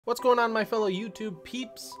What's going on, my fellow YouTube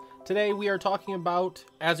peeps? Today we are talking about,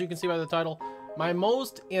 as you can see by the title, my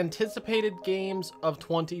most anticipated games of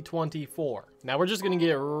 2024. Now we're just gonna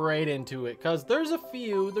get right into it because there's a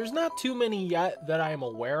few. There's not too many yet that I am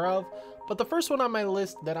aware of, but the first one on my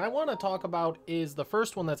list that I want to talk about is the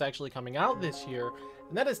first one that's actually coming out this year,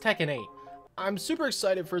 and that is Tekken 8. I'm super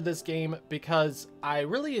excited for this game because I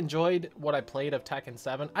really enjoyed what I played of Tekken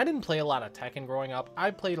 7. I didn't play a lot of Tekken growing up.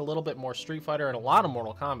 I played a little bit more Street Fighter and a lot of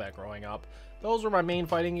Mortal Kombat growing up. Those were my main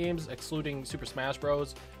fighting games, excluding Super Smash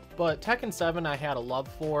Bros. But Tekken 7 I had a love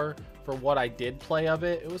for what I did play of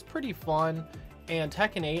it. It was pretty fun. And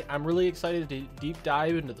Tekken 8, I'm really excited to deep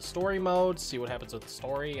dive into the story mode, see what happens with the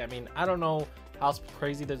story. I mean, I don't know how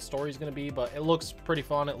crazy the story is going to be, but it looks pretty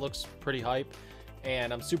fun. It looks pretty hype.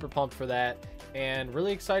 And I'm super pumped for that, and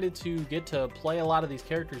really excited to get to play a lot of these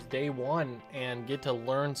characters day one and get to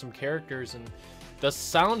learn some characters. And the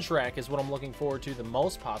soundtrack is what I'm looking forward to the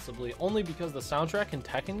most, possibly only because the soundtrack in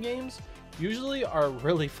Tekken games usually are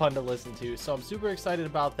really fun to listen to. So I'm super excited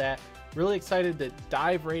about that. Really excited to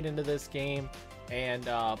dive right into this game and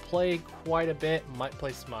play quite a bit. Might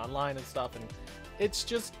play some online and stuff, and it's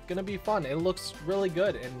just gonna be fun. It looks really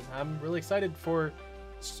good, and I'm really excited for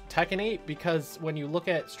Tekken 8 because when you look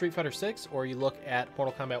at Street Fighter 6 or you look at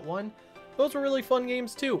Mortal Kombat 1, those were really fun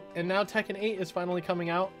games too. And now Tekken 8 is finally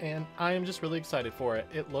coming out, and I am just really excited for it.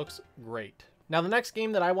 It looks great. Now the next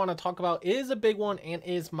game that I want to talk about is a big one and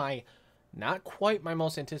is not quite my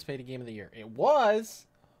most anticipated game of the year. It was,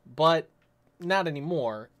 but not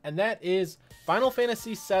anymore, and that is Final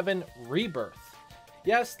Fantasy VII Rebirth.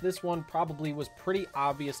 Yes, this one probably was pretty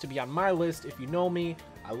obvious to be on my list. If you know me,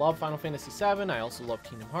 I love Final Fantasy VII. I also love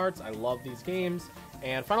Kingdom Hearts. I love these games.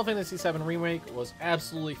 And Final Fantasy VII Remake was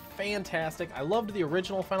absolutely fantastic. I loved the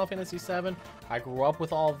original Final Fantasy VII. I grew up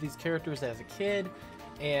with all of these characters as a kid.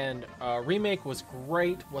 And Remake was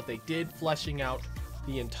great. What they did, fleshing out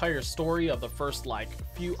the entire story of the first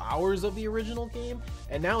few hours of the original game.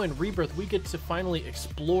 And now in Rebirth, we get to finally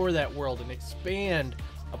explore that world and expand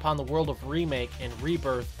upon the world of Remake and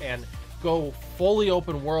Rebirth and go fully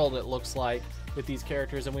open world, it looks like, with these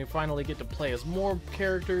characters. And we finally get to play as more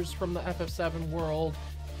characters from the FF7 world,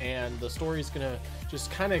 and the story is gonna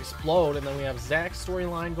just kind of explode. And then we have Zack's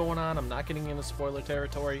storyline going on. I'm not getting into spoiler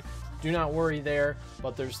territory, do not worry there,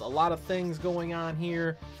 but there's a lot of things going on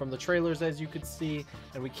here from the trailers, as you could see,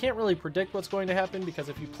 and we can't really predict what's going to happen because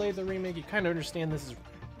if you play the remake, you kind of understand this is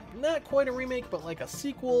not quite a remake, but like a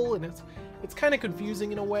sequel, and it's kind of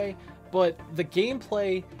confusing in a way. But the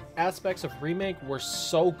gameplay aspects of Remake were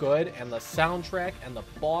so good, and the soundtrack and the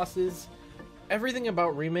bosses, everything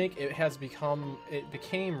about Remake, it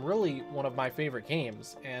became really one of my favorite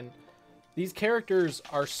games. And these characters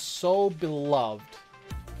are so beloved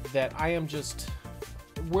that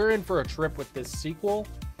we're in for a trip with this sequel.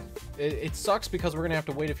 It sucks because we're gonna have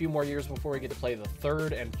to wait a few more years before we get to play the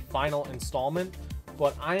third and final installment,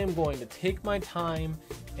 but I am going to take my time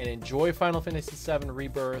and enjoy Final Fantasy VII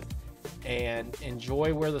Rebirth and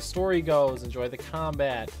enjoy where the story goes, enjoy the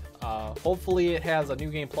combat. Hopefully it has a New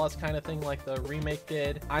Game Plus kind of thing like the remake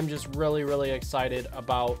did. I'm just really, really excited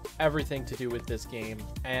about everything to do with this game,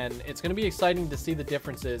 and it's going to be exciting to see the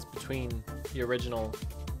differences between the original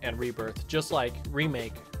and Rebirth, just like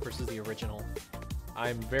Remake versus the original.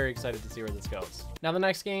 I'm very excited to see where this goes. Now the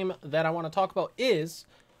next game that I want to talk about is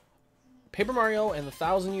Paper Mario and the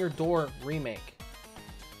Thousand Year Door Remake.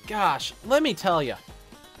 Gosh, let me tell you,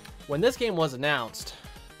 when this game was announced,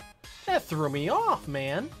 that threw me off,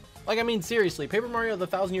 man. Like, I mean, seriously, Paper Mario the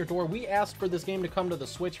Thousand Year Door, we asked for this game to come to the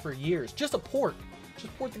Switch for years. Just a port.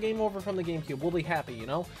 Just port the game over from the GameCube. We'll be happy, you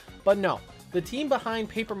know? But no. The team behind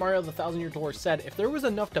Paper Mario the Thousand Year Door said if there was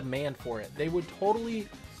enough demand for it, they would totally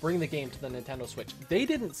bring the game to the Nintendo Switch. They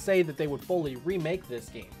didn't say that they would fully remake this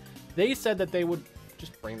game. They said that they would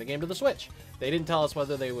just bring the game to the Switch. They didn't tell us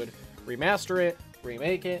whether they would remaster it,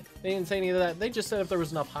 remake it. They didn't say any of that. They just said if there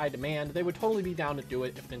was enough high demand, they would totally be down to do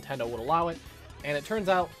it if Nintendo would allow it. And it turns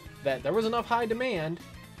out that there was enough high demand.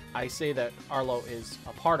 I say that Arlo is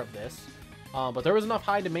a part of this, but there was enough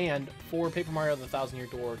high demand for Paper Mario the Thousand Year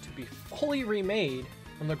Door to be fully remade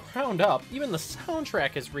from the ground up. Even the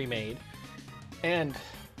soundtrack is remade. And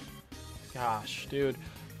gosh, dude,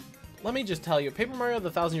 let me just tell you, Paper Mario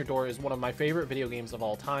the Thousand Year Door is one of my favorite video games of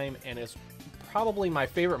all time, and is probably my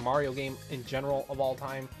favorite Mario game in general of all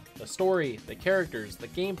time. The story, the characters, the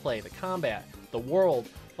gameplay, the combat, the world,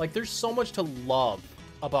 like there's so much to love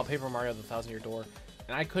about Paper Mario the Thousand Year Door,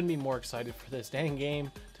 and I couldn't be more excited for this dang game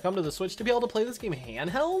to come to the Switch. To be able to play this game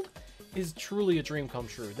handheld is truly a dream come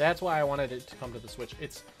true. That's why I wanted it to come to the Switch.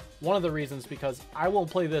 It's one of the reasons, because I will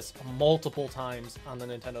play this multiple times on the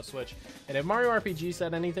Nintendo Switch. And if Mario RPG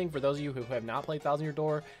said anything, for those of you who have not played Thousand Year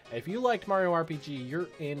Door, if you liked Mario RPG, you're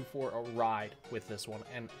in for a ride with this one.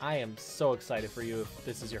 And I am so excited for you if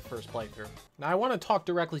this is your first playthrough. Now, I want to talk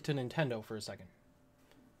directly to Nintendo for a second.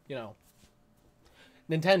 You know,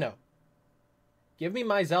 Nintendo, give me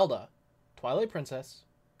my Zelda, Twilight Princess,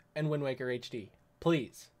 and Wind Waker HD,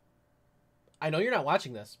 please. I know you're not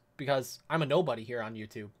watching this because I'm a nobody here on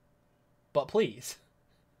YouTube, but please,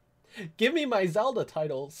 give me my Zelda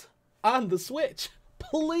titles on the Switch,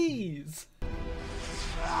 please.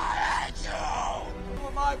 Oh,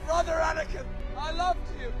 my brother Anakin, I loved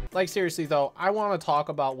you. Like, seriously though, I want to talk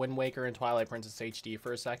about Wind Waker and Twilight Princess HD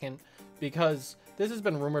for a second, because this has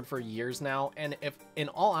been rumored for years now, and if, in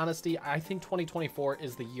all honesty, I think 2024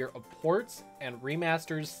 is the year of ports and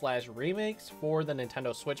remasters slash remakes for the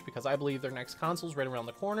Nintendo Switch, because I believe their next console is right around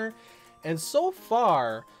the corner. And so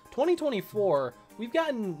far, 2024, we've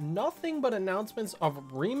gotten nothing but announcements of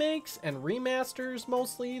remakes and remasters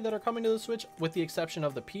mostly that are coming to the Switch, with the exception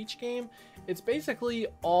of the Peach game. It's basically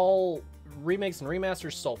all remakes and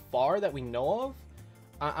remasters so far that we know of.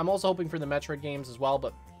 I'm also hoping for the Metroid games as well,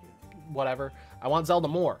 but whatever. I want Zelda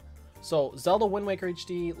more. So Zelda Wind Waker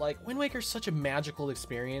HD, like, Wind Waker's such a magical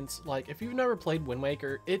experience. Like, if you've never played Wind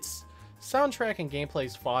Waker, its soundtrack and gameplay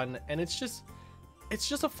is fun, and it's just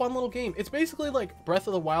a fun little game. It's basically like Breath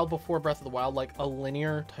of the Wild before Breath of the Wild, like a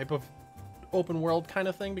linear type of open world kind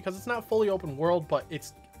of thing, because it's not fully open world, but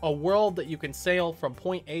it's a world that you can sail from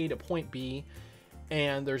point A to point B,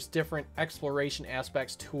 and there's different exploration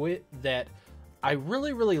aspects to it that I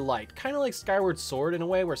really, really liked. Kind of like Skyward Sword in a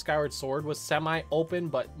way, where Skyward Sword was semi-open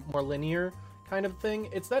but more linear kind of thing.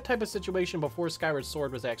 It's that type of situation before Skyward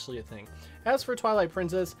Sword was actually a thing. As for Twilight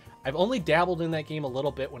Princess, I've only dabbled in that game a little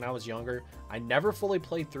bit when I was younger. I never fully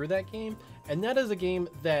played through that game, and that is a game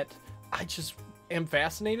that I just am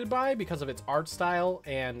fascinated by because of its art style,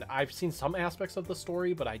 and I've seen some aspects of the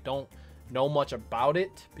story, but I don't know much about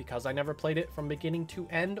it because I never played it from beginning to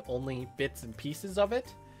end, only bits and pieces of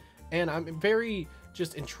it. And I'm very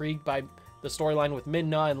just intrigued by the storyline with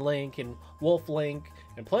Midna and Link and Wolf Link,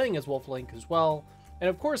 and playing as Wolf Link as well. And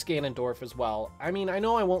of course Ganondorf as well. I mean, I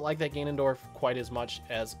know I won't like that Ganondorf quite as much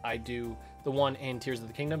as I do the one in Tears of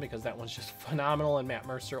the Kingdom, because that one's just phenomenal, and Matt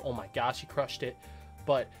Mercer, oh my gosh, he crushed it.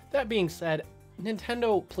 But that being said,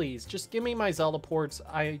 Nintendo, please, just give me my Zelda ports.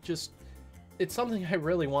 It's something I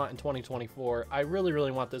really want in 2024. I really,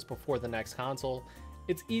 really want this before the next console.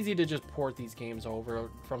 It's easy to just port these games over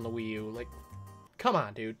from the Wii U. Like, come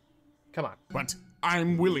on, dude. Come on. But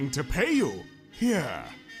I'm willing to pay you. Here.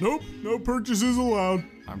 Nope, no purchases allowed.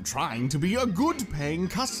 I'm trying to be a good paying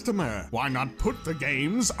customer. Why not put the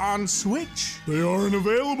games on Switch? They aren't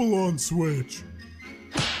available on Switch.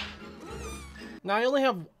 Now, I only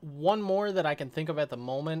have one more that I can think of at the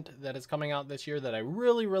moment that is coming out this year that I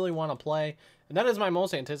really, really want to play. And that is my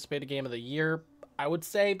most anticipated game of the year, I would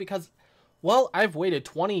say, because, well, I've waited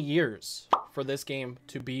 20 years for this game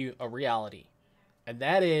to be a reality. And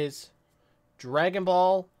that is Dragon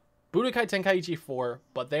Ball Budokai Tenkaichi 4,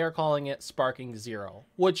 but they are calling it Sparking Zero,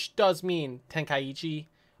 which does mean Tenkaichi,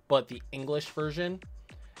 but the English version.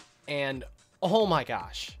 And oh my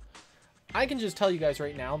gosh, I can just tell you guys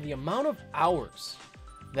right now, the amount of hours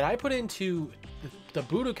that I put into the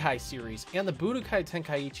Budokai series and the Budokai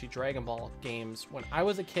Tenkaichi Dragon Ball games when I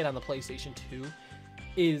was a kid on the PlayStation 2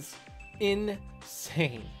 is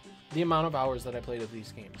insane. The amount of hours that I played of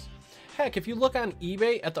these games. Heck, if you look on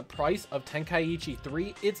eBay at the price of Tenkaichi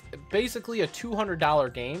 3, it's basically a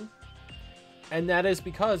 $200 game. And that is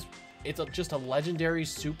because it's just a legendary,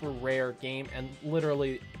 super rare game, and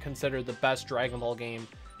literally considered the best Dragon Ball game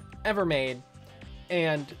ever made.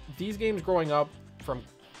 And these games growing up, from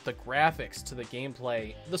the graphics to the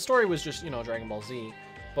gameplay, the story was just, you know, Dragon Ball Z,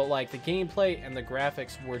 but like the gameplay and the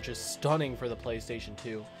graphics were just stunning for the PlayStation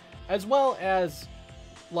 2, as well as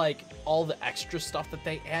like all the extra stuff that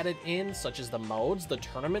they added in, such as the modes. The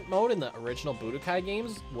tournament mode in the original Budokai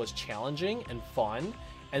games was challenging and fun,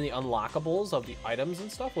 and the unlockables of the items and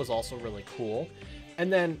stuff was also really cool.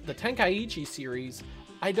 And then the Tenkaichi series,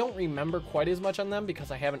 I don't remember quite as much on them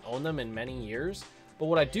because I haven't owned them in many years, but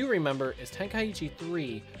what I do remember is Tenkaichi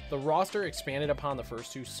 3, the roster expanded upon the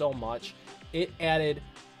first two so much. It added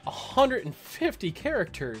 150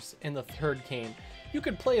 characters in the third game. You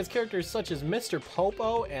could play as characters such as Mr.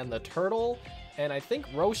 Popo and the Turtle, and I think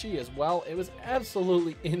Roshi as well. It was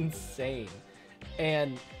absolutely insane.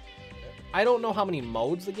 And I don't know how many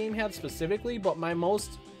modes the game had specifically, but my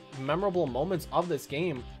most memorable moments of this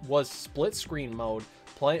game was split screen mode,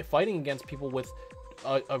 fighting against people with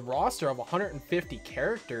a roster of 150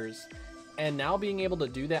 characters. And now being able to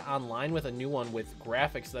do that online with a new one with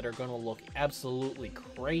graphics that are going to look absolutely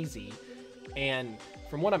crazy. And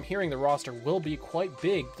from what I'm hearing, the roster will be quite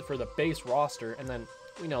big for the base roster. And then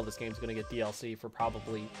we know this game's going to get DLC for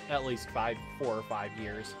probably at least 4 or 5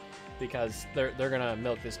 years, because they're going to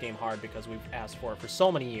milk this game hard because we've asked for it for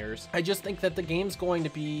so many years. I just think that the game's going to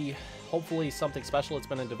be hopefully something special. It's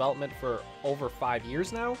been in development for over 5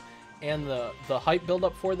 years now, and the hype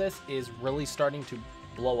buildup for this is really starting to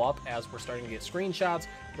blow up as we're starting to get screenshots.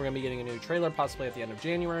 We're going to be getting a new trailer possibly at the end of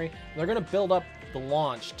January. They're going to build up the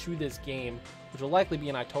launch to this game, which will likely be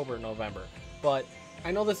in October or November. But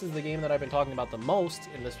I know this is the game that I've been talking about the most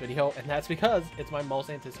in this video, and that's because it's my most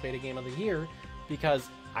anticipated game of the year, because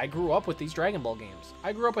I grew up with these Dragon Ball games.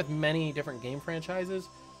 I grew up with many different game franchises,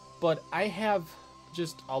 but I have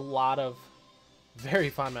just a lot of very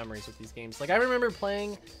fond memories with these games. Like, I remember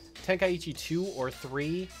playing Tenkaichi 2 or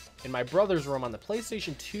 3 in my brother's room on the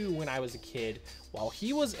PlayStation 2 when I was a kid, while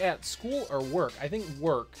he was at school or work, I think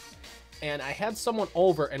work, and I had someone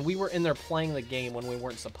over and we were in there playing the game when we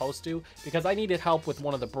weren't supposed to, because I needed help with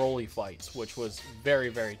one of the Broly fights, which was very,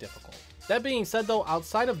 very difficult. That being said though,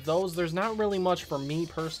 outside of those, there's not really much for me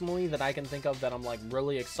personally that I can think of that I'm like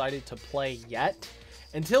really excited to play yet,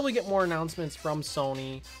 until we get more announcements from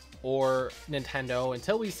Sony or Nintendo.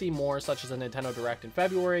 Until we see more, such as a Nintendo Direct in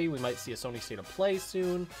February. We might see a Sony State of Play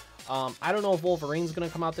soon. I don't know if Wolverine's going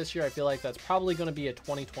to come out this year. I feel like that's probably going to be a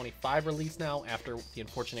 2025 release now, after the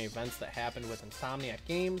unfortunate events that happened with Insomniac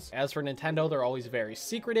Games. As for Nintendo, they're always very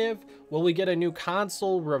secretive. Will we get a new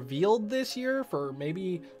console revealed this year for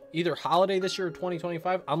maybe either holiday this year or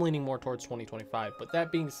 2025? I'm leaning more towards 2025. But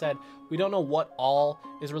that being said, we don't know what all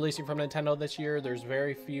is releasing from Nintendo this year. There's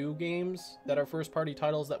very few games that are first party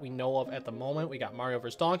titles that we know of at the moment. We got Mario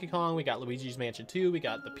vs. Donkey Kong, we got Luigi's Mansion 2, we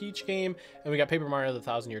got the Peach game, and we got Paper Mario the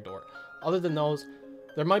Thousand Year Door. Other than those,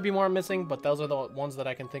 there might be more I'm missing, but those are the ones that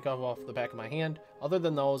I can think of off the back of my hand. Other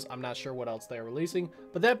than those, I'm not sure what else they're releasing.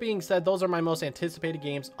 But that being said, those are my most anticipated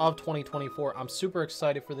games of 2024. I'm super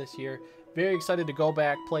excited for this year. Very excited to go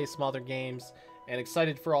back, play some other games, and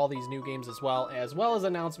excited for all these new games as well as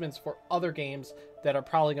announcements for other games that are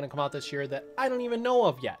probably going to come out this year that I don't even know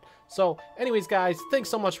of yet. So anyways, guys, thanks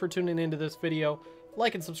so much for tuning into this video.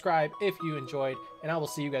 Like and subscribe if you enjoyed, and I will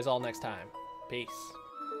see you guys all next time. Peace.